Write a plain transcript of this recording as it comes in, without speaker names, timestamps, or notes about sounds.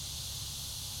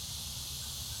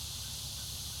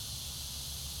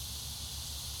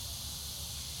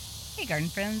Hey,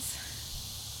 garden friends.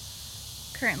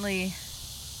 Currently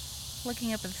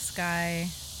looking up at the sky,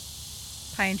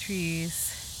 pine trees,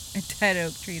 a dead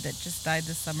oak tree that just died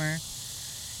this summer,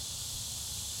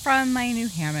 from my new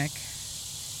hammock.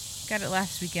 Got it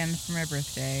last weekend for my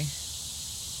birthday.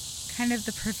 Kind of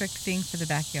the perfect thing for the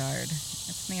backyard.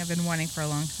 That's something I've been wanting for a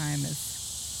long time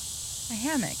is a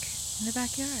hammock in the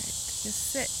backyard.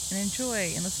 Just sit and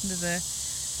enjoy and listen to the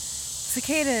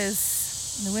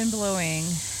cicadas and the wind blowing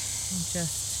and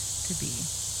just to be.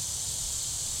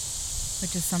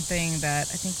 Which is something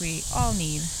that I think we all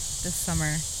need this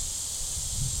summer,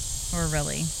 or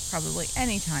really, probably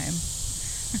any time,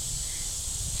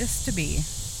 just to be.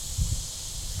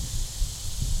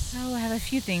 So I have a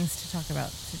few things to talk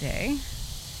about today.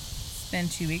 It's been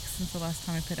 2 weeks since the last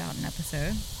time I put out an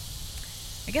episode.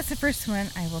 I guess the first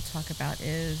one I will talk about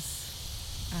is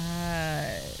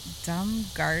dumb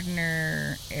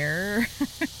gardener error.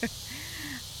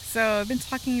 So I've been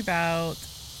talking about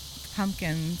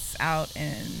pumpkins out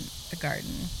in the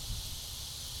garden,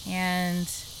 and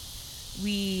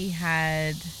we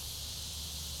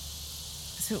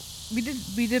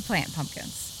did plant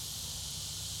pumpkins.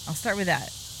 I'll start with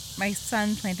that. My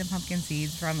son planted pumpkin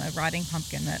seeds from a rotting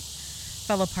pumpkin that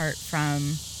fell apart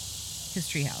from his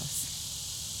treehouse.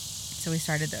 So we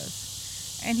started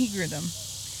those, and he grew them.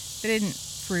 They didn't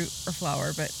fruit or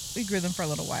flower, but we grew them for a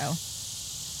little while.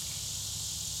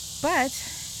 But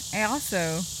I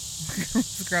also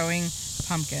was growing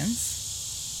pumpkins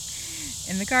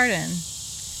in the garden.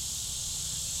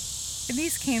 And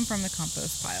these came from the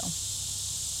compost pile.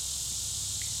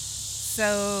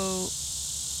 So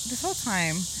this whole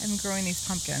time I've been growing these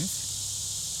pumpkins,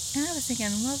 and I was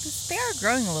thinking, well, they are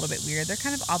growing a little bit weird. They're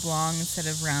kind of oblong instead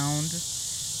of round.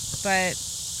 But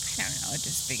I don't know, I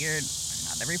just figured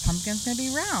not every pumpkin's going to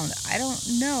be round. I don't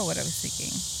know what I was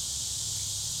thinking.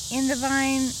 And the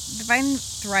vine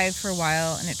thrived for a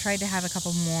while, and it tried to have a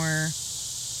couple more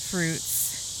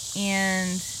fruits,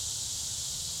 and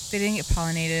they didn't get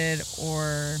pollinated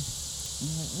or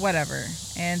whatever.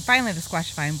 And finally the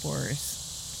squash vine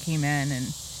borers came in,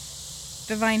 and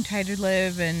the vine tried to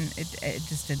live, and it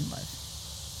just didn't live.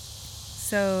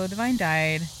 So the vine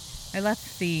died. I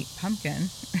left the pumpkin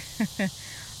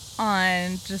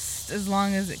on just as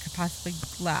long as it could possibly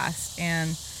last,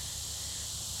 and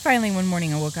finally one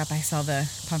morning I woke up, I saw the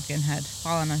pumpkin had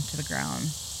fallen onto the ground.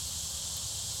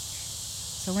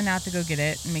 So I went out to go get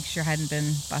it and make sure it hadn't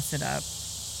been busted up.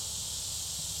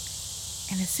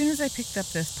 And as soon as I picked up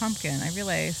this pumpkin, I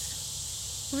realized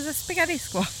it was a spaghetti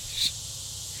squash.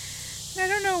 And I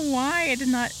don't know why I did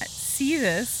not see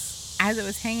this as it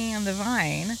was hanging on the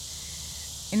vine.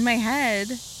 In my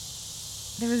head,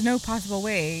 there was no possible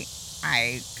way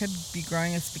I could be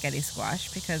growing a spaghetti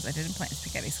squash because I didn't plant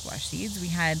spaghetti squash seeds. We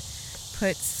had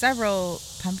put several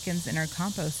pumpkins in our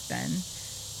compost bin.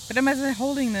 But as I was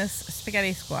holding this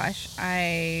spaghetti squash,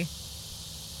 I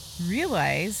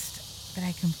realized that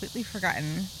I'd completely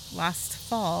forgotten. Last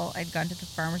fall, I'd gone to the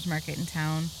farmer's market in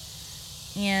town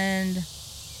and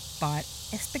bought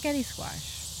a spaghetti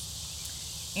squash.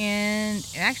 And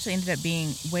it actually ended up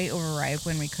being way overripe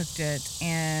when we cooked it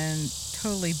and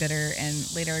totally bitter. And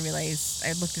later I realized,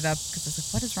 I looked it up because I was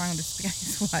like, what is wrong with the spaghetti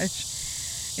squash?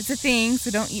 It's a thing,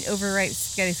 so don't eat overripe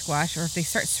spaghetti squash, or if they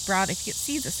start sprouting, if you get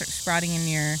seeds that start sprouting in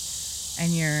your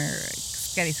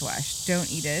spaghetti squash, don't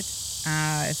eat it.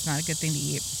 It's not a good thing to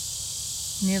eat.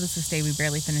 Needless to say, we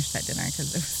barely finished that dinner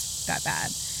because it was that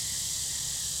bad.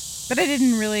 But I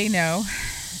didn't really know.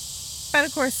 But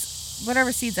of course,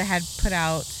 whatever seeds I had put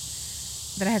out,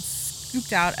 that I had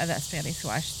scooped out of that spaghetti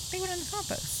squash, they went in the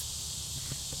compost.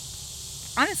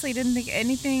 Honestly, didn't think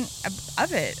anything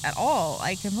of it at all.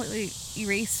 I completely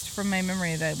erased from my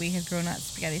memory that we had grown that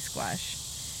spaghetti squash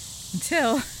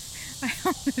until I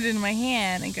held it in my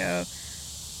hand and go,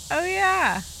 oh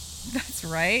yeah, that's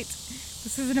right.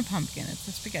 This isn't a pumpkin, it's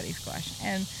a spaghetti squash.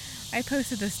 And I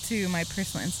posted this to my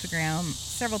personal Instagram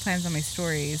several times on my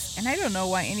stories, and I don't know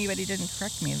why anybody didn't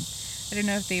correct me. I don't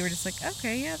know if they were just like,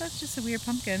 okay, yeah, that's just a weird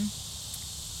pumpkin.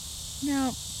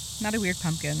 No, not a weird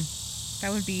pumpkin.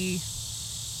 That would be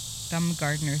dumb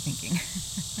gardener thinking.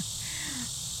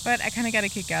 But I kind of got a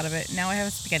kick out of it. Now I have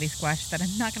a spaghetti squash that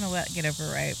I'm not going to let get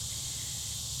overripe.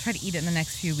 Try to eat it in the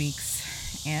next few weeks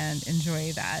and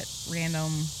enjoy that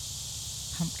random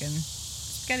pumpkin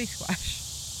spaghetti squash.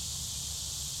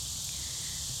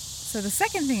 So the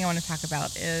second thing I want to talk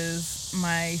about is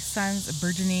my son's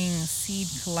burgeoning seed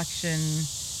collection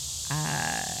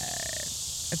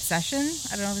obsession.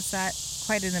 I don't know if it's that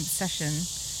quite an obsession.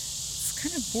 It's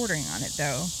kind of bordering on it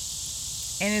though.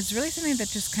 And it's really something that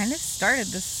just kind of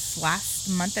started this last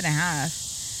month and a half.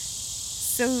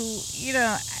 So,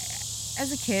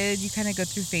 as a kid, you kind of go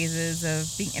through phases of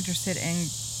being interested in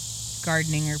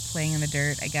gardening or playing in the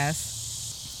dirt, I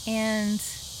guess. And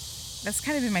that's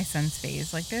kind of been my son's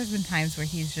phase. Like, there's been times where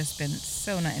he's just been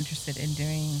so not interested in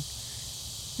doing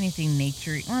anything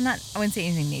nature. Well, not, I wouldn't say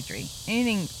anything naturey.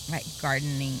 Anything like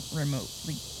gardening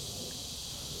remotely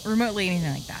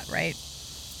anything like that, right?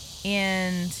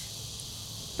 And,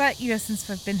 but, since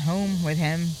I've been home with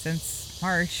him since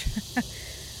March,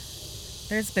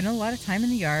 there's been a lot of time in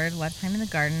the yard, a lot of time in the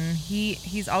garden.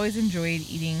 He's always enjoyed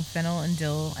eating fennel and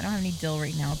dill. I don't have any dill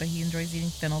right now, but he enjoys eating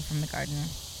fennel from the garden.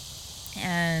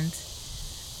 And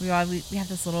we have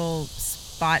this little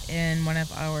spot in one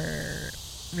of our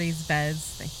raised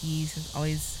beds that he's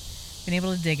always been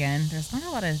able to dig in. There's not a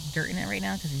lot of dirt in it right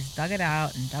now because he's dug it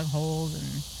out and dug holes,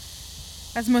 and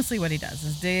that's mostly what he does,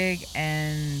 is dig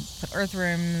and put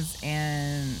earthworms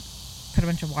and put a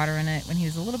bunch of water in it. When he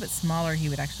was a little bit smaller, he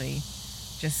would actually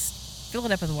just fill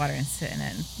it up with water and sit in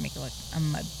it and make it like a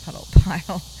mud puddle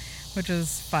pile, which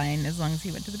was fine as long as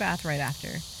he went to the bath right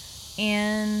after.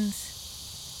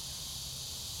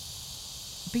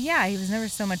 But yeah, he was never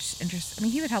so much interested. I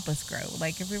mean, he would help us grow.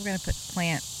 Like, if we were going to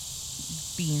plant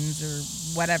beans or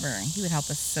whatever, he would help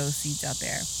us sow seeds out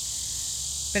there.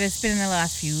 But it's been in the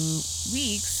last few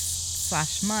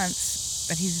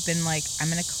weeks/months that he's been like, I'm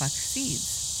going to collect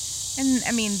seeds. And,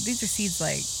 I mean, these are seeds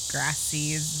like grass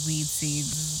seeds, weed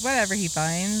seeds, whatever he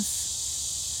finds.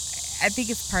 I think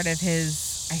it's part of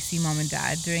his, I see mom and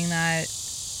dad doing that.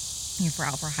 If we're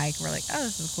out for a hike, we're like, oh,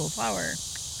 this is a cool flower.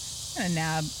 I'm gonna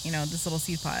nab, this little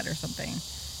seed pod or something.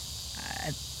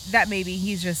 That maybe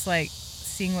he's just like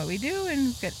seeing what we do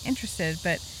and get interested,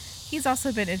 but he's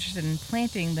also been interested in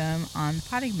planting them on the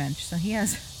potting bench. So he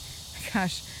has,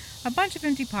 gosh, a bunch of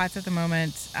empty pots at the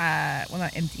moment. Well,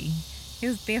 not empty.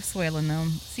 They have soil in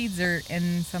them. Seeds are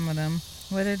in some of them.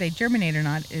 Whether they germinate or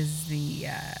not is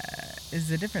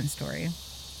a different story.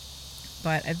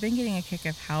 But I've been getting a kick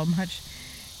of how much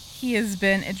he has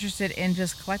been interested in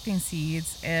just collecting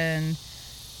seeds and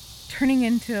turning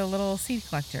into a little seed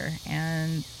collector.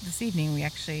 And this evening we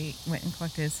actually went and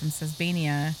collected some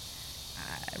Sesbania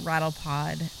rattle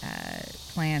pod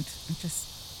plant, just a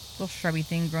little shrubby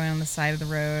thing growing on the side of the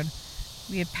road.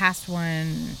 We had passed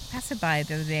it by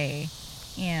the other day,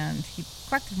 and he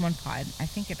collected one pod. I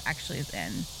think it actually is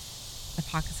in the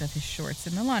pockets of his shorts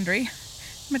in the laundry.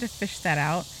 I'm going to fish that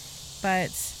out,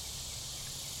 but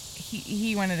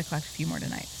he wanted to collect a few more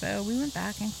tonight. So we went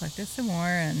back and collected some more,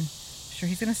 and I'm sure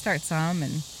he's going to start some.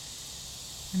 And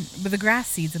with the grass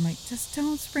seeds, I'm like, just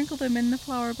don't sprinkle them in the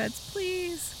flower beds,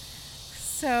 please.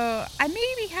 So I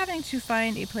may be having to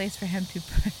find a place for him to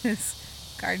put his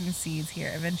garden seeds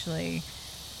here eventually.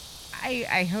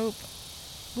 I hope.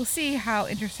 We'll see how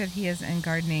interested he is in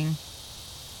gardening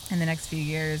in the next few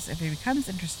years. If he becomes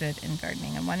interested in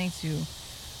gardening and wanting to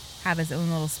have his own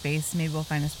little space, maybe we'll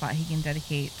find a spot he can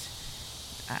dedicate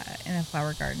in a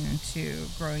flower garden to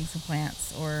growing some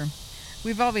plants. Or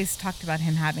we've always talked about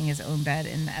him having his own bed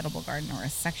in the edible garden, or a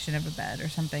section of a bed or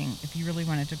something, if he really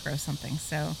wanted to grow something.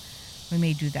 So we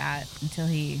may do that until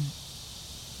he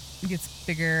gets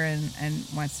bigger and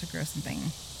wants to grow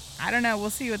something. I don't know. We'll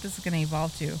see what this is going to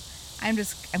evolve to. I'm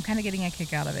kind of getting a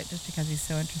kick out of it just because he's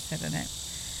so interested in it.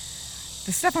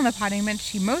 The stuff on the potting bench,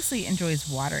 he mostly enjoys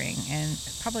watering, and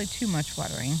probably too much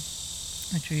watering,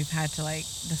 which we've had to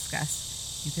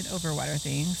discuss. You can overwater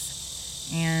things,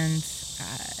 and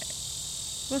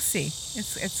we'll see.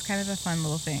 It's kind of a fun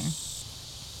little thing.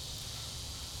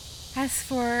 As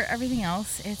for everything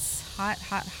else, it's hot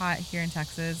here in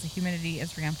Texas. The humidity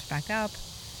is ramped back up.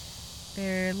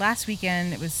 Last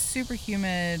weekend, it was super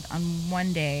humid on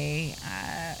one day.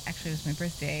 Actually, it was my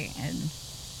birthday, and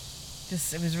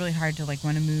it was really hard to want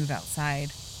to move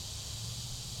outside.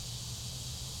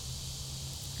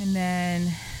 And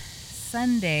then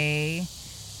Sunday,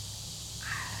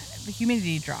 the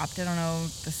humidity dropped. I don't know,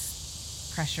 the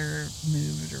pressure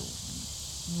moved or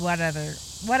whatever.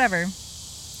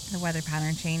 The weather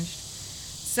pattern changed.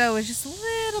 So it was just a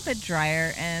little bit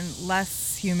drier and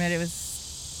less humid. It was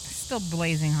still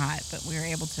blazing hot, but we were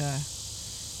able to,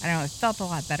 it felt a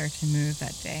lot better to move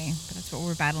that day. But that's what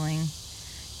we're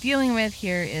dealing with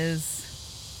here is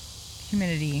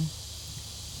humidity,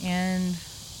 and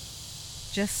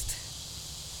just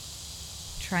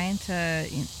trying to,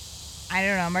 I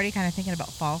don't know, I'm already kind of thinking about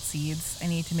fall seeds. I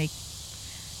need to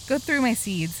go through my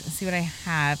seeds and see what I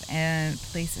have and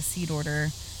place a seed order.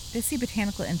 Dizzy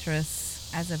Botanical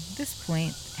Interests, as of this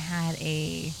point, had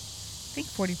I think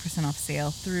 40% off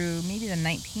sale through maybe the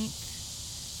 19th.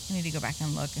 I need to go back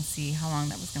and look and see how long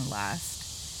that was going to last.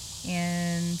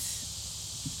 And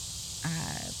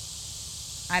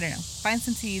I don't know, find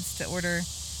some seeds to order,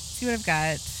 see see what I've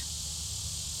got.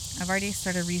 I've already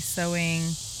started re-sowing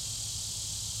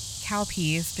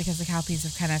cowpeas because the cowpeas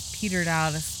have kind of petered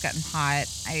out. It's gotten hot.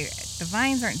 The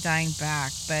vines aren't dying back,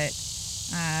 but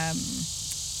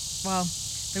well,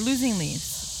 they're losing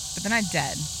leaves, but they're not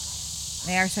dead.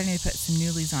 They are starting to put some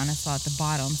new leaves on as well at the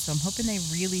bottom, so I'm hoping they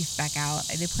re-leaf back out.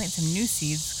 I did plant some new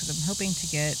seeds because I'm hoping to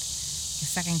get a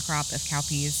second crop of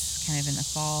cowpeas kind of in the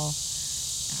fall.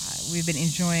 We've been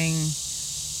enjoying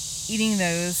eating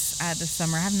those this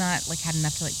summer. I have not had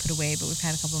enough to put away, but we've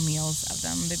had a couple meals of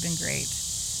them. They've been great.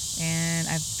 And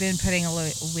I've been putting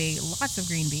away lots of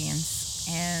green beans,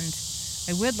 and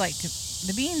I would like to.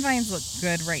 The bean vines look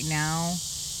good right now.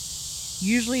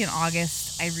 Usually in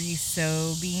August, I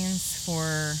re-sow beans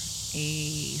for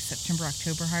a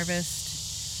September-October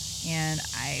harvest, and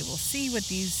I will see what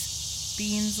these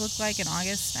beans look like in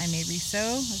August. I may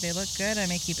re-sow. If they look good, I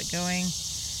may keep it going.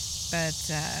 But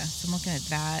so I'm looking at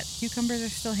that. Cucumbers are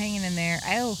still hanging in there.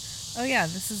 Oh yeah,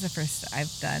 this is the first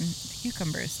I've done.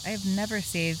 Cucumbers. I have never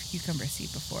saved cucumber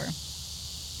seed before.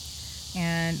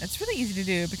 And it's really easy to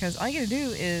do because all you gotta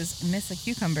do is miss a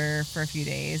cucumber for a few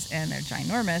days and they're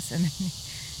ginormous, and then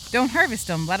don't harvest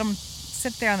them. Let them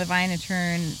sit there on the vine and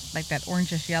turn that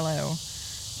orangish yellow.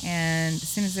 And as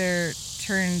soon as they're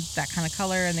turned that kind of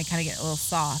color and they kind of get a little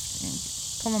soft, and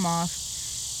pull them off.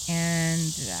 And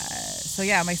so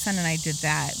yeah, my son and I did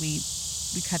that. We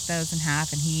cut those in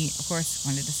half, and he, of course,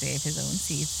 wanted to save his own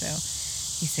seed. So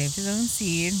he saved his own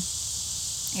seed,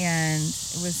 and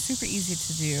it was super easy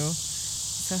to do.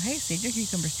 So hey, save your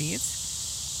cucumber seeds.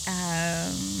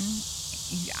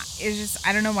 It's just,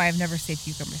 I don't know why I've never saved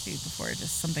cucumber seeds before.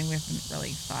 Just something we haven't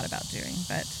really thought about doing.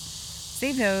 But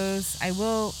save those. I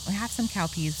have some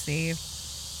cowpeas saved.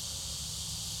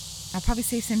 I'll probably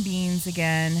save some beans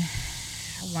again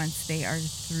once they are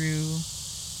through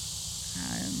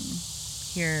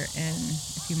here in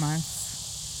a few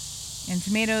months. And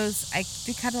tomatoes, I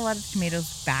did cut a lot of tomatoes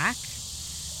back.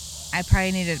 I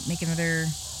probably need to make another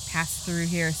pass through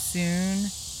here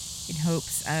soon in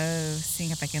hopes of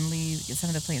seeing if I can get some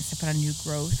of the plants to put on new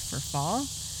growth for fall.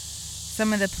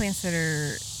 Some of the plants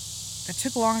that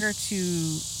took longer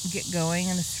to get going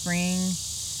in the spring,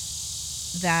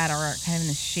 that are kind of in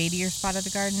the shadier spot of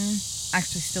the garden,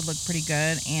 actually still look pretty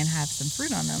good and have some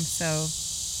fruit on them. So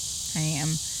I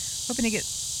am hoping to get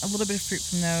a little bit of fruit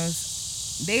from those.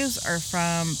 Those are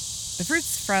the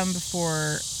fruit's from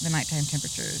before the nighttime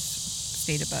temperatures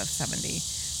stayed above 70.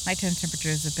 Nighttime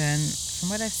temperatures have been, from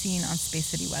what I've seen on Space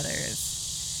City weather, is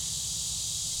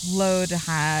low to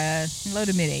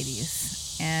mid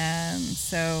 80s. And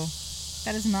so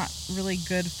that is not really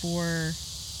good for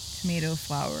tomato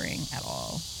flowering at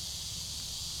all.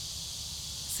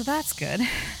 So that's good.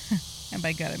 And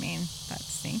by good, I mean that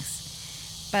stinks.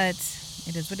 But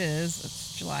it is what it is.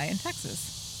 It's July in Texas.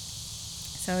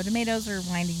 So tomatoes are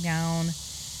winding down.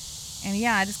 And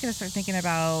yeah, I just got to start thinking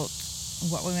about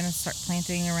what we're going to start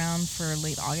planting around for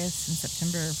late August and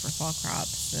September for fall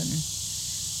crops, and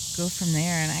go from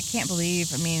there. And I can't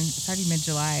believe, it's already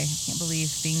mid-July. I can't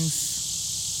believe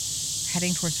things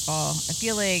heading towards fall. I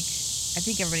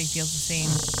think everybody feels the same.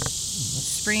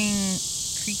 Spring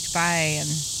creaked by, and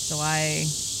July,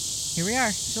 here we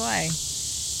are, July.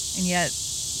 And yet,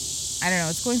 I don't know,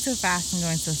 it's going so fast and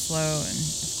going so slow, and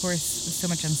of course, with so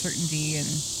much uncertainty and,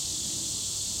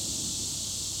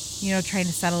 trying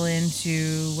to settle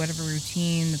into whatever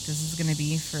routine that this is going to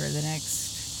be for the next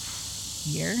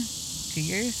year, 2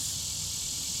 years.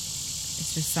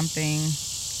 It's just something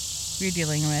we're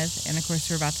dealing with. And of course,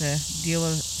 we're about to deal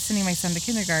with sending my son to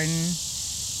kindergarten,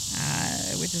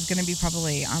 which is going to be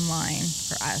probably online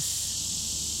for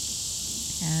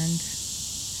us. And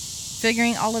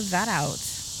figuring all of that out,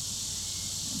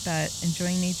 but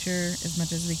enjoying nature as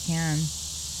much as we can.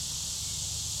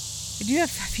 I do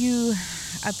have a few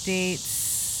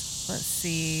updates. Let's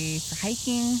see. For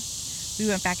hiking, we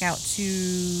went back out to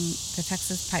the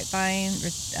Texas pipevine,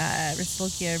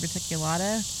 Ristolochia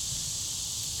reticulata.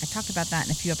 I talked about that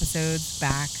in a few episodes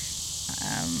back.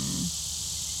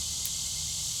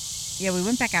 We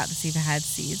went back out to see if it had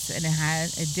seeds, and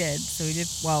it did. So we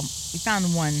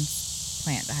found one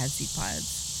plant that had seed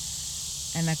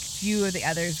pods. And a few of the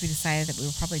others, we decided that we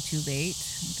were probably too late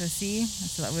to see.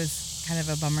 So that was kind of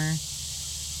a bummer.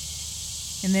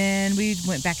 And then we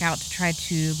went back out to try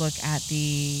to look at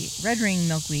the red ring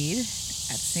milkweed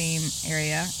at the same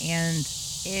area, and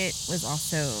it was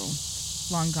also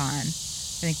long gone.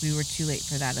 I think we were too late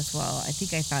for that as well. I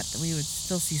think I thought that we would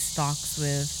still see stalks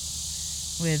with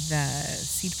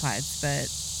seed pods, but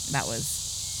that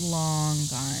was long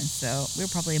gone. So we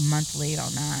were probably a month late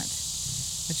on that,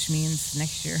 which means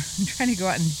next year I'm trying to go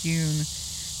out in June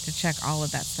to check all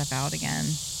of that stuff out again.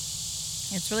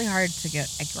 It's really hard to get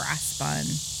a grasp on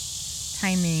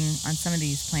timing on some of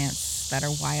these plants that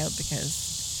are wild because,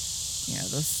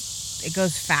 it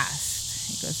goes fast.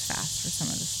 It goes fast for some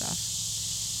of the stuff.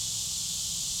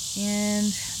 And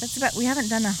that's about, we haven't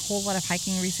done a whole lot of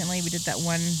hiking recently. We did that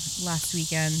one last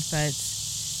weekend, but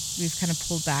we've kind of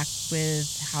pulled back with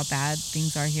how bad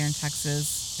things are here in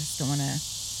Texas. Just don't want to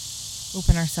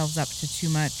open ourselves up to too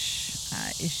much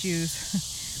issues,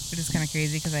 which is kind of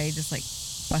crazy because I just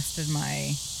busted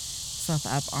myself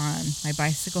up on my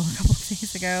bicycle a couple of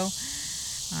days ago.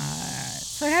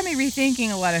 So it had me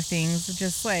rethinking a lot of things,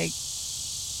 just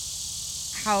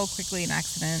how quickly an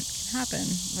accident can happen,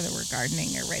 whether we're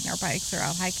gardening or riding our bikes or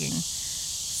out hiking.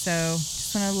 So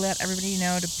just want to let everybody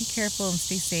know to be careful and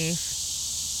stay safe.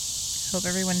 Hope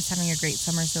everyone is having a great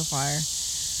summer so far.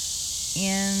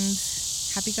 And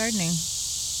happy gardening.